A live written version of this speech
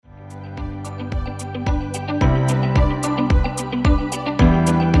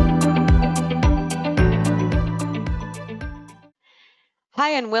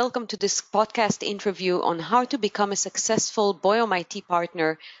Hi, and welcome to this podcast interview on how to become a successful Boyom IT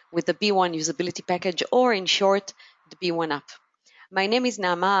partner with the B1 usability package, or in short, the B1 app. My name is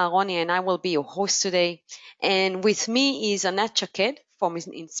Naama Aaroni, and I will be your host today. And with me is Anat Shaked from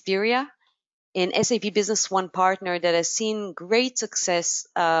Inspiria, an SAP Business One partner that has seen great success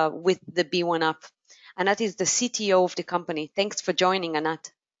with the B1 app. Anat is the CTO of the company. Thanks for joining,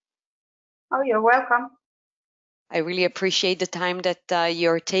 Anat. Oh, you're welcome. I really appreciate the time that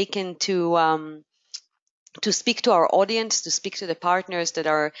you're taking to speak to our audience, to speak to the partners that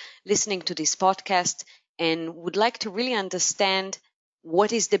are listening to this podcast, and would like to really understand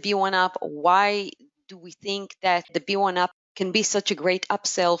what is the B1 app, why do we think that the B1 app can be such a great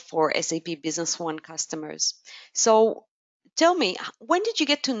upsell for SAP Business One customers. So tell me, when did you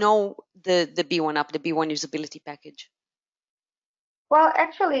get to know the B1 app, the B1 usability package? Well,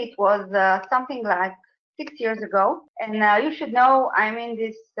 actually, it was something like 6 years ago. And you should know I'm in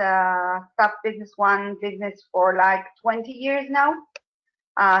this SAP Business One business for like 20 years now,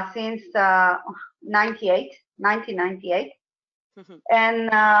 since 1998. And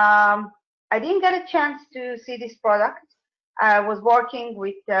I didn't get a chance to see this product. I was working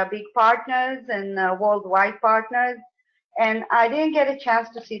with big partners and worldwide partners, and I didn't get a chance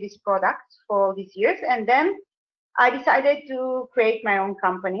to see this product for all these years. And then I decided to create my own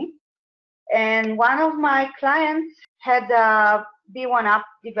company. And one of my clients had B1 app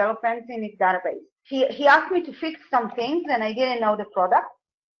development in his database. He asked me to fix some things, and I didn't know the product.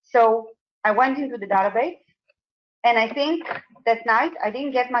 So I went into the database, and I think that night I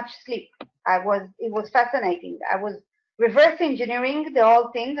didn't get much sleep. It was fascinating. I was reverse engineering the whole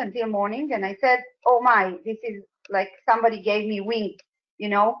thing until morning, and I said, oh my, this is like somebody gave me wings, you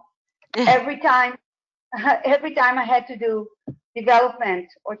know? Every time I had to do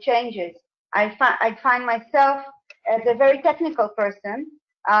development or changes, I'd find myself as a very technical person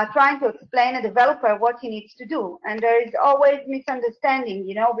trying to explain a developer what he needs to do. And there is always misunderstanding,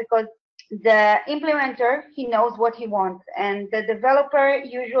 because the implementer, he knows what he wants. And the developer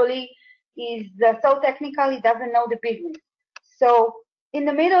usually is so technical, he doesn't know the business. So in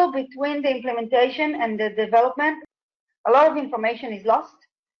the middle between the implementation and the development, a lot of information is lost.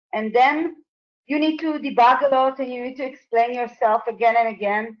 And then you need to debug a lot, and you need to explain yourself again and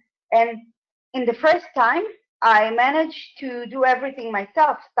again. And in the first time, I managed to do everything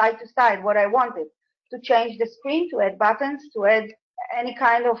myself, side to side, what I wanted, to change the screen, to add buttons, to add any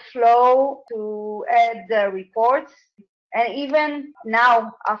kind of flow, to add reports. And even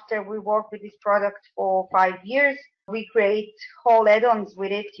now, after we work with this product for 5 years, we create whole add-ons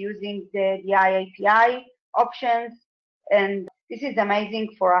with it using the API options. And this is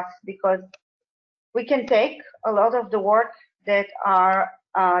amazing for us because we can take a lot of the work that our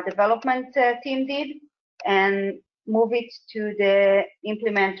development team did and move it to the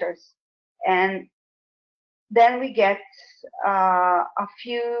implementers. And then we get a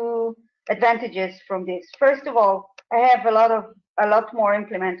few advantages from this. First of all, I have a lot more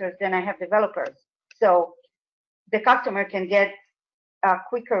implementers than I have developers. So the customer can get a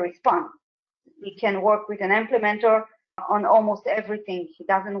quicker response. We can work with an implementer on almost everything. He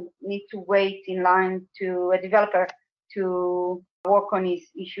doesn't need to wait in line to a developer to work on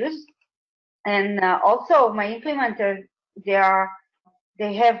his issues. And also my implementers,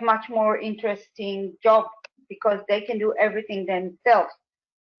 they have much more interesting job because they can do everything themselves.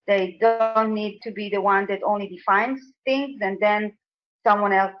 They don't need to be the one that only defines things and then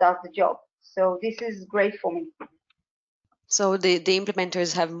someone else does the job. So this is great for me. So the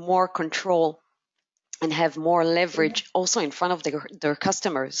implementers have more control and have more leverage also in front of their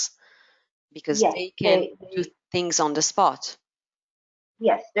customers because they can do things on the spot.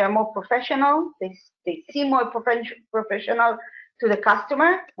 Yes, they're more professional. They seem more professional to the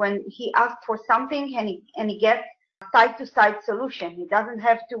customer when he asks for something and he gets side-to-side solution. He doesn't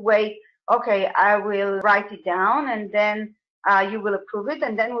have to wait, okay, I will write it down and then you will approve it,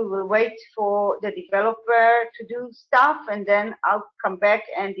 and then we will wait for the developer to do stuff, and then I'll come back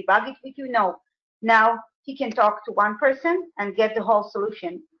and debug it with you. No, now he can talk to one person and get the whole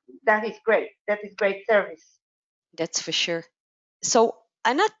solution. That is great. That is great service. That's for sure. So,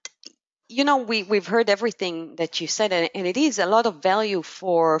 Anat, we've heard everything that you said, and it is a lot of value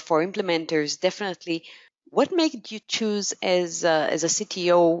for implementers, definitely. What made you choose as a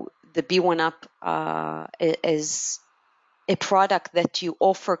CTO the B1 app as a product that you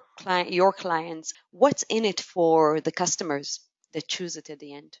offer your clients? What's in it for the customers that choose it at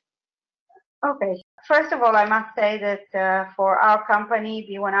the end? Okay. First of all, I must say that for our company,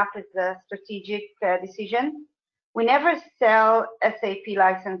 B1 App is a strategic decision. We never sell SAP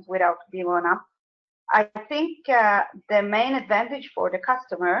license without B1 App. I think the main advantage for the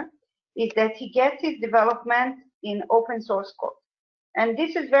customer is that he gets his development in open source code. And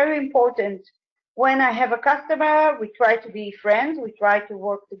this is very important. When I have a customer, we try to be friends, we try to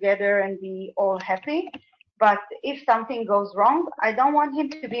work together and be all happy. But if something goes wrong, I don't want him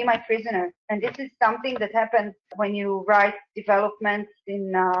to be my prisoner. And this is something that happens when you write development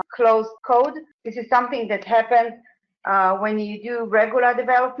in closed code. This is something that happens when you do regular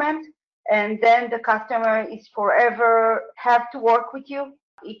development, and then the customer is forever have to work with you.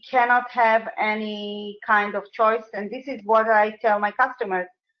 He cannot have any kind of choice. And this is what I tell my customers.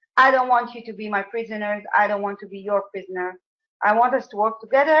 I don't want you to be my prisoners. I don't want to be your prisoner. I want us to work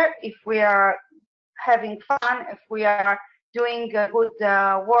together. If we are having fun, if we are doing good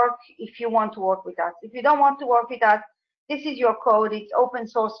work, if you want to work with us. If you don't want to work with us, this is your code. It's open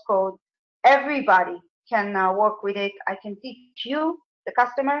source code. Everybody can work with it. I can teach you, the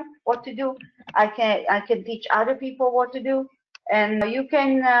customer, what to do. I can teach other people what to do. And you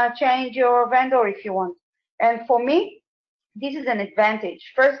can change your vendor if you want. And for me, this is an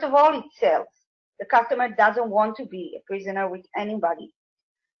advantage. First of all, it sells. The customer doesn't want to be a prisoner with anybody.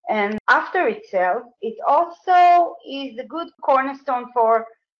 And after it sells, it also is a good cornerstone for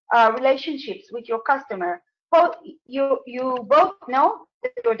relationships with your customer. You both know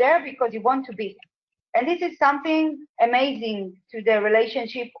that you're there because you want to be. And this is something amazing to the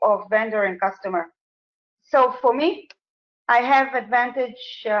relationship of vendor and customer. So for me, I have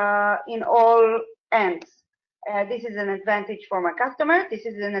advantage in all ends. This is an advantage for my customer. This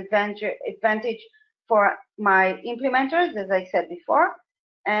is an advantage for my implementers, as I said before.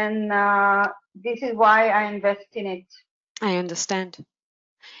 And this is why I invest in it. I understand.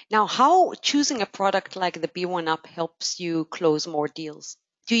 Now, how choosing a product like the B1UP helps you close more deals?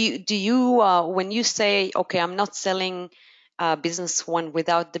 Do you when you say, okay, I'm not selling Business One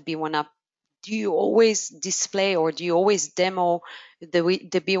without the B1UP, do you always display or do you always demo the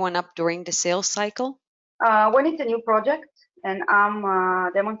B1UP during the sales cycle? When it's a new project and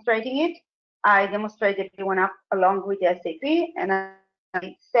I'm demonstrating it, I demonstrate the B1UP along with the SAP, and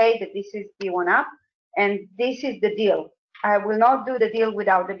I say that this is B1UP and this is the deal. I will not do the deal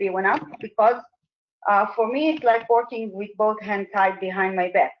without the B1UP because for me it's like working with both hands tied behind my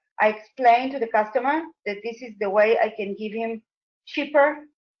back. I explain to the customer that this is the way I can give him cheaper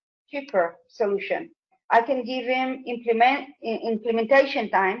solution. I can give him implementation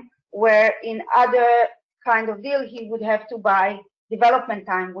time where in other kind of deal he would have to buy development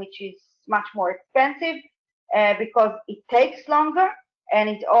time, which is much more expensive because it takes longer, and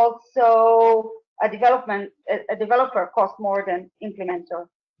it also a developer costs more than implementer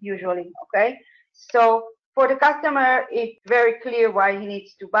usually. Okay, so for the customer it's very clear why he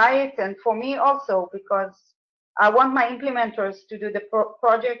needs to buy it, and for me also because I want my implementers to do the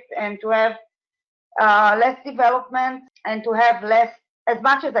project and to have less development and to have less, as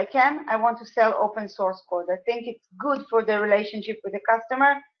much as I can. I want to sell open source code. I think it's good for the relationship with the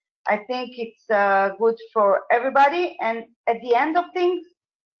customer. I think it's good for everybody. And at the end of things,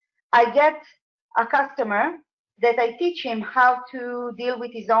 I get a customer that I teach him how to deal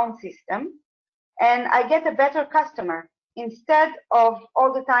with his own system, and I get a better customer. Instead of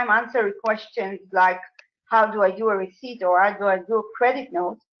all the time answering questions like, how do I do a receipt or how do I do a credit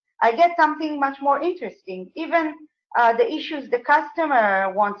note, I get something much more interesting. Even the issues the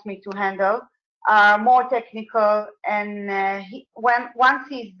customer wants me to handle are more technical, and once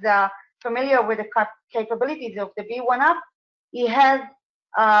he's familiar with the capabilities of the B1UP, he has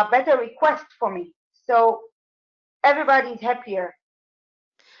a better request for me. So everybody's happier.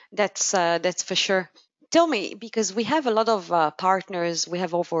 That's for sure. Tell me, because we have a lot of partners, we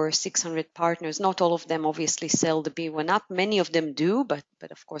have over 600 partners. Not all of them obviously sell the B1UP. Many of them do, but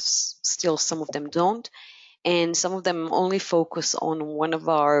of course, still some of them don't. And some of them only focus on one of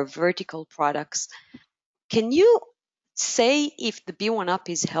our vertical products. Can you say if the B1UP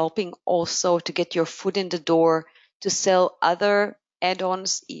is helping also to get your foot in the door to sell other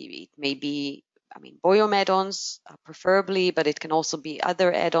add-ons? It may be, Boyom add-ons preferably, but it can also be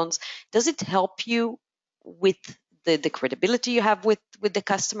other add-ons. Does it help you with the credibility you have with the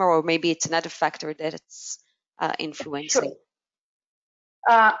customer, or maybe it's another factor that it's influencing?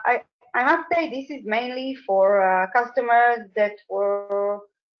 Sure. I must say this is mainly for customers that were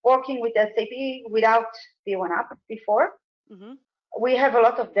working with SAP without B1UP before. Mm-hmm. We have a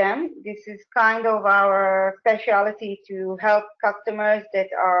lot of them. This is kind of our specialty, to help customers that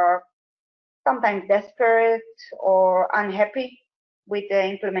are sometimes desperate or unhappy with the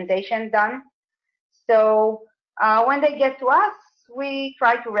implementation done. So when they get to us, we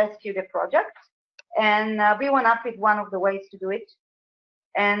try to rescue the project, and B1UP is one of the ways to do it.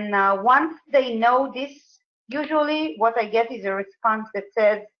 And once they know this, usually what I get is a response that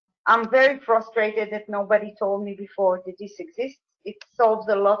says, I'm very frustrated that nobody told me before that this exists. It solves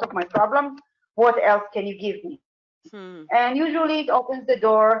a lot of my problems. What else can you give me? And usually it opens the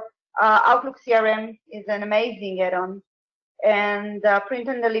door. Outlook CRM is an amazing add-on, and print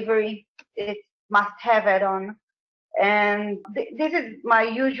and delivery is must-have add-on. And this is my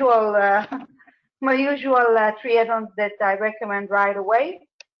usual three add-ons that I recommend right away.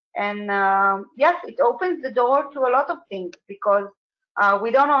 And yes, it opens the door to a lot of things, because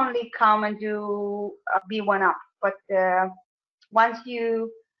we don't only come and do B1UP, but once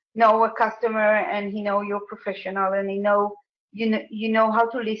you know a customer and he know you're professional and you know how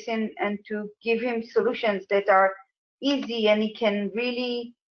to listen and to give him solutions that are easy, and he can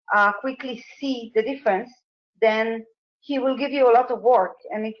really quickly see the difference, then he will give you a lot of work,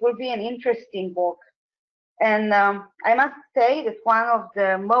 and it will be an interesting work. And I must say that one of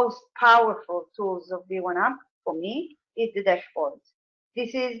the most powerful tools of B1UP for me is the dashboards.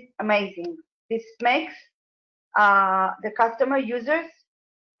 This is amazing. This makes the customer users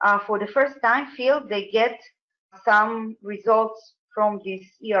for the first time feel they get some results from this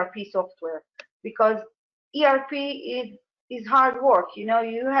ERP software, because ERP is hard work. You know,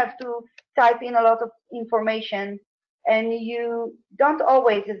 you have to type in a lot of information, and you don't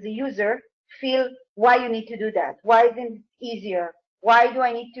always, as a user, feel why you need to do that. Why isn't it easier? Why do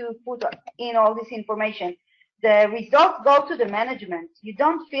I need to put in all this information? The results go to the management. You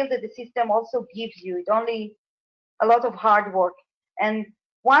don't feel that the system also gives you. It only a lot of hard work. And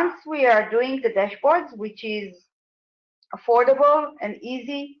once we are doing the dashboards, which is affordable and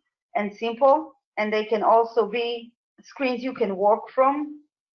easy and simple, and they can also be screens you can work from,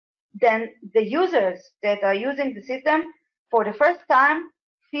 then the users that are using the system for the first time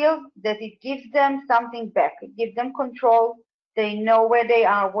feel that it gives them something back. It gives them control. They know where they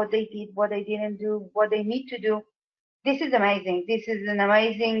are, what they did, what they didn't do, what they need to do. This is amazing. This is an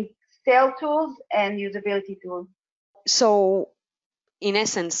amazing sales tools and usability tool. So, in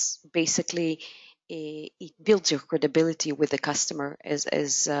essence, basically, it builds your credibility with the customer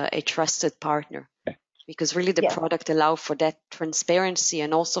as a trusted partner, because really the product allows for that transparency,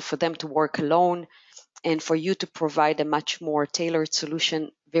 and also for them to work alone, and for you to provide a much more tailored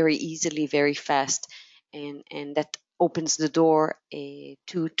solution very easily, very fast, and that opens the door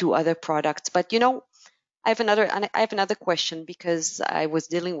to other products. But I have another question, because I was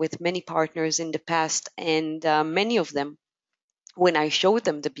dealing with many partners in the past, and many of them, when I showed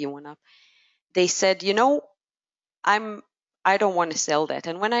them the B1UP, they said, I don't want to sell that.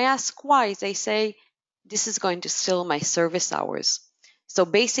 And when I ask why, they say, this is going to steal my service hours. So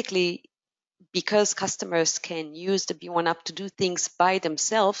basically, because customers can use the B1UP to do things by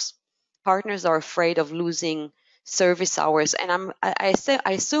themselves, partners are afraid of losing service hours. And I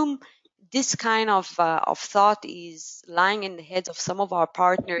assume this kind of thought is lying in the heads of some of our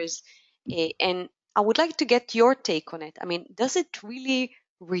partners, and I would like to get your take on it. I mean, does it really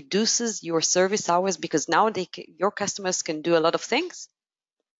reduces your service hours because now your customers can do a lot of things?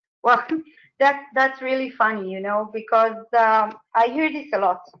 Well, that's really funny, because I hear this a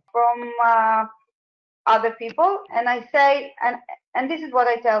lot from other people, and I say, and this is what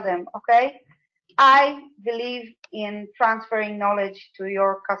I tell them, okay? I believe in transferring knowledge to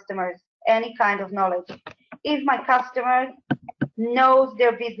your customers, any kind of knowledge. If my customer knows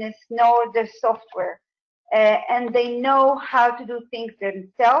their business, knows their software, and they know how to do things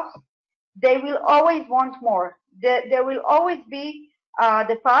themselves, they will always want more. There will always be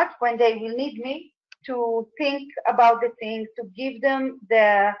the part when they will need me to think about the thing, to give them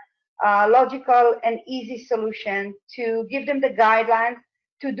the logical and easy solution, to give them the guidelines,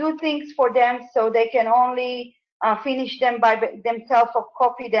 to do things for them so they can only finish them by themselves or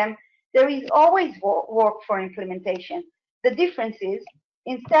copy them. There is always work for implementation. The difference is,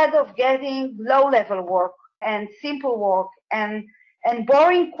 instead of getting low-level work and simple work and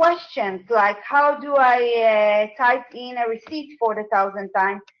boring questions like how do I type in a receipt for the 1,000th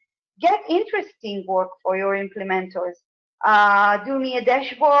time, get interesting work for your implementers. Do me a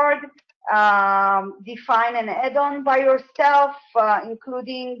dashboard, define an add-on by yourself,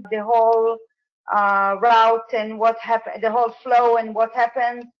 including the whole route and what happened, the whole flow and what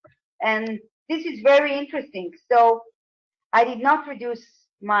happens. And this is very interesting. So I did not reduce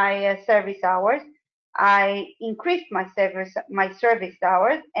my service hours. I increased my service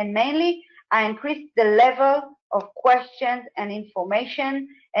hours, and mainly I increased the level of questions and information,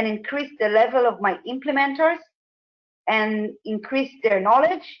 and increased the level of my implementers, and increased their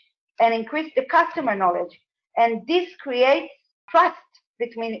knowledge, and increased the customer knowledge. And this creates trust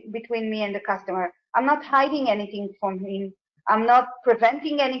between me and the customer. I'm not hiding anything from him. I'm not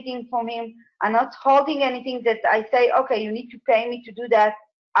preventing anything from him. I'm not holding anything that I say, okay, you need to pay me to do that.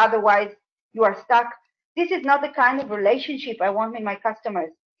 Otherwise, you are stuck. This is not the kind of relationship I want with my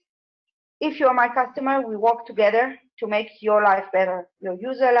customers. If you're my customer, we work together to make your life better, your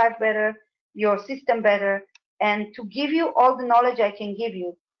user life better, your system better, and to give you all the knowledge I can give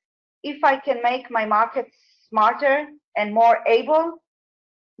you. If I can make my market smarter and more able,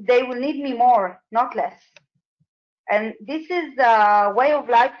 they will need me more, not less. And this is a way of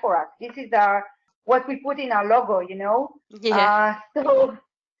life for us. This is what we put in our logo, you know. Yeah.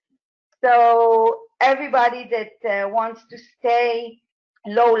 So everybody that wants to stay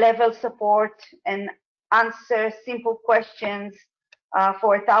low-level support and answer simple questions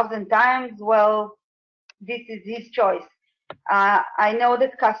for 1,000 times, well, this is his choice. I know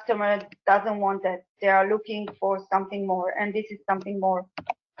that customer doesn't want that. They are looking for something more, and this is something more.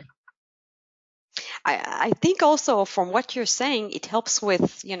 I think also from what you're saying, it helps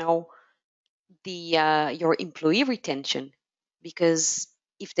with, your employee retention, because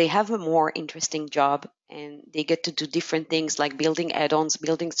if they have a more interesting job and they get to do different things like building add-ons,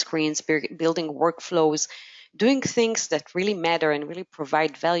 building screens, building workflows, doing things that really matter and really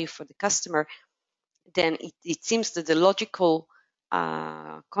provide value for the customer, then it seems that the logical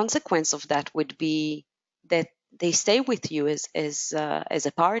consequence of that would be that they stay with you as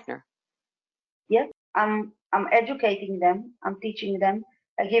a partner. Yes, I'm educating them. I'm teaching them.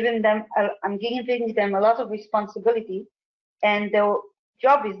 I'm giving them a lot of responsibility, and the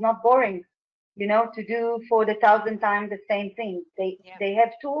job is not boring. You know, to do for the 1,000 times the same thing. They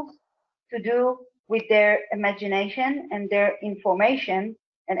have tools to do with their imagination and their information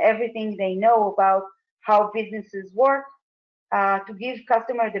and everything they know about how businesses work, to give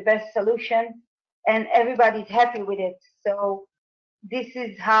customer the best solution, and everybody's happy with it. So this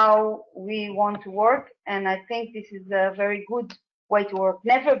is how we want to work, and I think this is a very good way to work.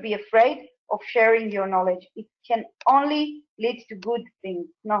 Never be afraid of sharing your knowledge. It can only lead to good things,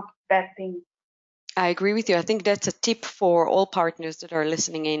 not bad things. I agree with you. I think that's a tip for all partners that are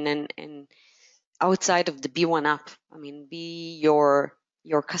listening in and outside of the B1 app. I mean, be your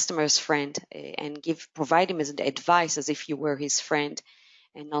customer's friend and provide him as advice as if you were his friend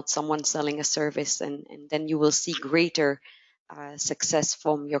and not someone selling a service. And then you will see greater success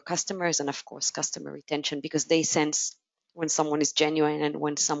from your customers and, of course, customer retention, because they sense when someone is genuine and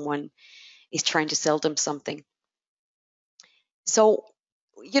when someone is trying to sell them something. So,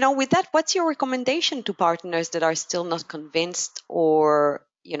 with that, what's your recommendation to partners that are still not convinced or,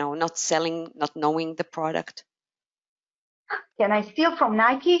 not selling, not knowing the product? Can I steal from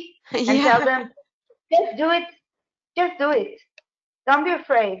Nike and Yeah. tell them, just do it, just do it. Don't be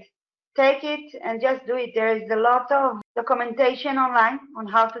afraid. Take it and just do it. There is a lot of documentation online on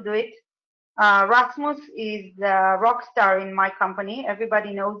how to do it. Rasmus is the rock star in my company.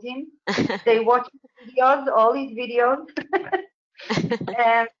 Everybody knows him. They watch his videos, all his videos.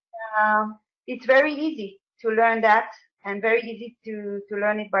 And it's very easy to learn that and very easy to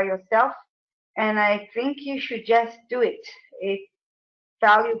learn it by yourself. And I think you should just do it. It's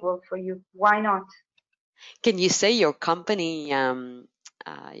valuable for you. Why not? Can you say your company's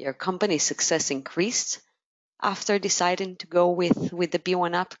success increased after deciding to go with the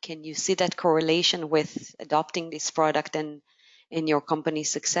B1 app? Can you see that correlation with adopting this product and your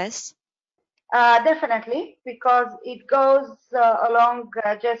company's success? Definitely, because it goes along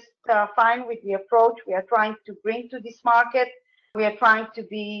just fine with the approach we are trying to bring to this market. We are trying to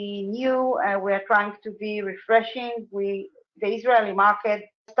be new, we are trying to be refreshing. The Israeli market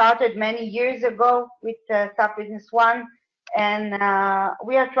started many years ago with SAP Business One, and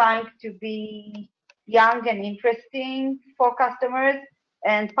we are trying to be young and interesting for customers.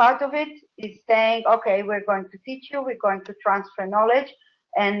 And part of it is saying, okay, we're going to teach you, we're going to transfer knowledge.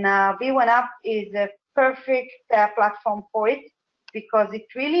 And B1 App is a perfect platform for it, because it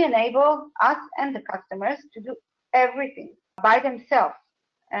really enables us and the customers to do everything by themselves.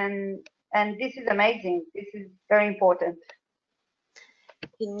 And this is amazing. This is very important.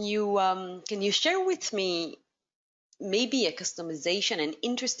 Can you share with me maybe a customization, an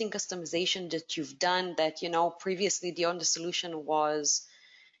interesting customization that you've done that, previously the only solution was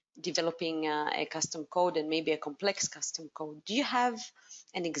developing a custom code and maybe a complex custom code? Do you have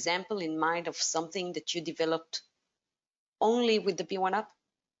an example in mind of something that you developed only with the B1 app?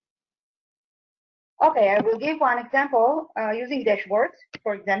 Okay, I will give one example using dashboards,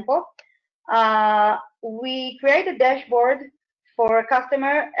 for example. We create a dashboard for a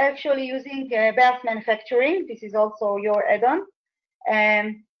customer actually using BAS manufacturing. This is also your add-on.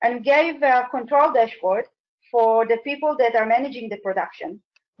 And gave a control dashboard for the people that are managing the production,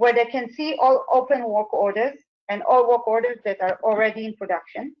 where they can see all open work orders and all work orders that are already in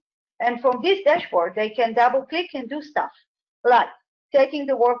production. And from this dashboard, they can double click and do stuff like taking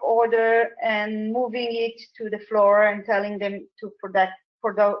the work order and moving it to the floor and telling them to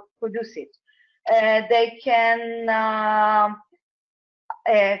produce it. They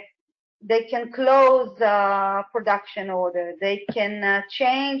can close production order. They can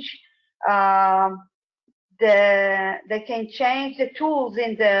change the tools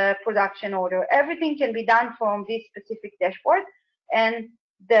in the production order. Everything can be done from this specific dashboard, and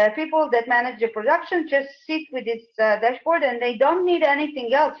the people that manage the production just sit with this dashboard, and they don't need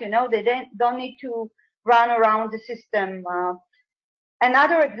anything else. They don't need to run around the system.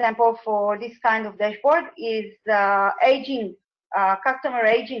 Another example for this kind of dashboard is customer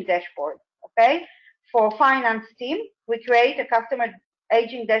aging dashboard. Okay, for finance team, we create a customer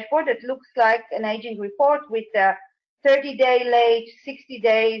aging dashboard that looks like an aging report with 30-day late, 60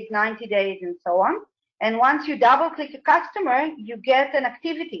 days, 90 days, and so on. And once you double click a customer, you get an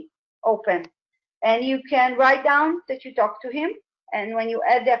activity open, and you can write down that you talked to him. And when you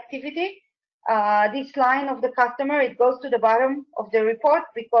add the activity, this line of the customer, it goes to the bottom of the report,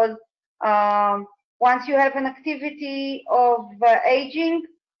 because once you have an activity of aging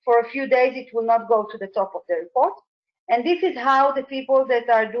for a few days, it will not go to the top of the report. And this is how the people that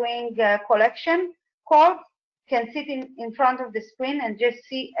are doing collection calls can sit in front of the screen and just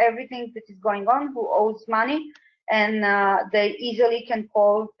see everything that is going on, who owes money, and they easily can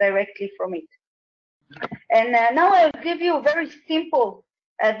call directly from it. And now I'll give you a very simple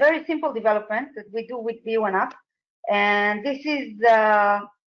development that we do with B1UP. And this is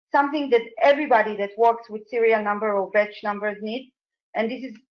something that everybody that works with serial number or batch numbers needs. And this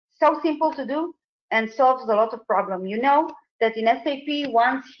is so simple to do and solves a lot of problems. You know that in SAP,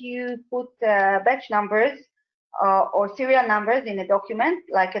 once you put batch numbers or serial numbers in a document,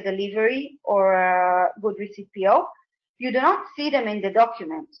 like a delivery or a good receipt PO, you do not see them in the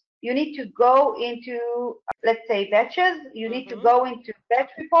document. You need to go into, let's say, batches. You need to go into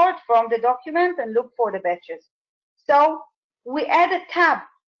batch report from the document and look for the batches. So we add a tab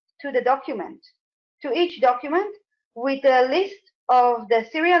to the document, to each document, with a list of the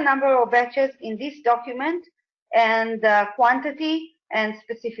serial number of batches in this document and quantity and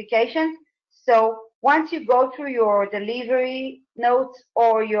specifications. So once you go through your delivery notes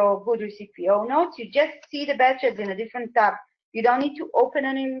or your good receipt PO notes, you just see the batches in a different tab. You don't need to open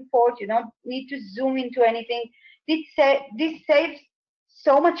any report. You don't need to zoom into anything. This saves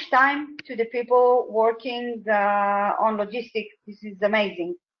so much time to the people working on logistics. This is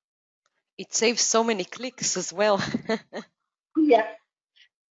amazing. It saves so many clicks as well. Yeah.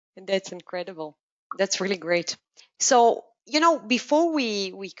 And that's incredible. That's really great. So, before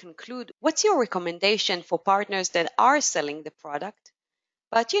we conclude, what's your recommendation for partners that are selling the product,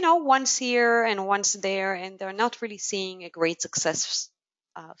 but, once here and once there, and they're not really seeing a great success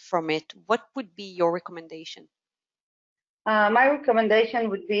from it? What would be your recommendation? My recommendation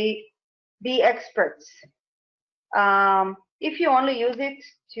would be experts. If you only use it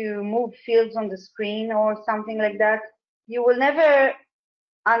to move fields on the screen or something like that, you will never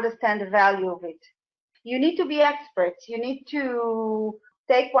understand the value of it. You need to be experts. You need to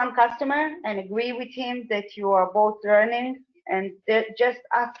take one customer and agree with him that you are both learning, and just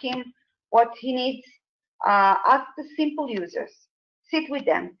ask him what he needs. Ask the simple users. Sit with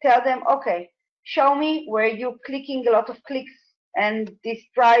them. Tell them, okay, show me where you're clicking a lot of clicks and this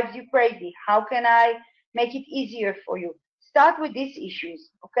drives you crazy. How can I make it easier for you? Start with these issues,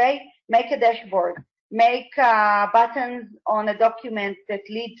 okay? Make a dashboard. Make buttons on a document that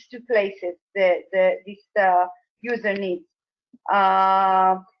leads to places this user needs.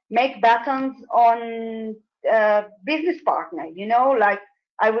 Make buttons on business partner, like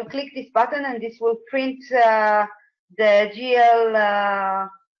I will click this button and this will print the GL,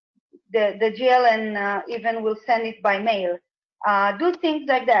 the GL, and even will send it by mail. Do things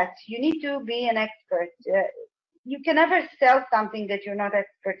like that. You need to be an expert. You can never sell something that you're not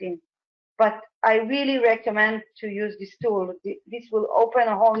expert in. But I really recommend to use this tool. This will open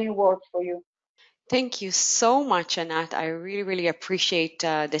a whole new world for you. Thank you so much, Anat. I really, really appreciate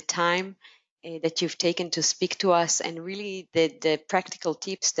the time that you've taken to speak to us, and really the practical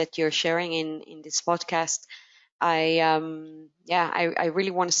tips that you're sharing in this podcast. I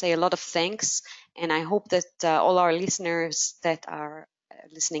really want to say a lot of thanks, and I hope that all our listeners that are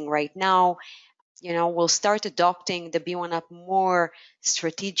listening right now, will start adopting the B1UP more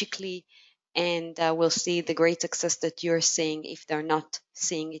strategically, and we'll see the great success that you're seeing if they're not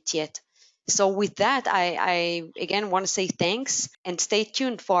seeing it yet. So with that, I again want to say thanks, and stay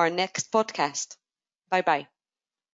tuned for our next podcast. Bye-bye.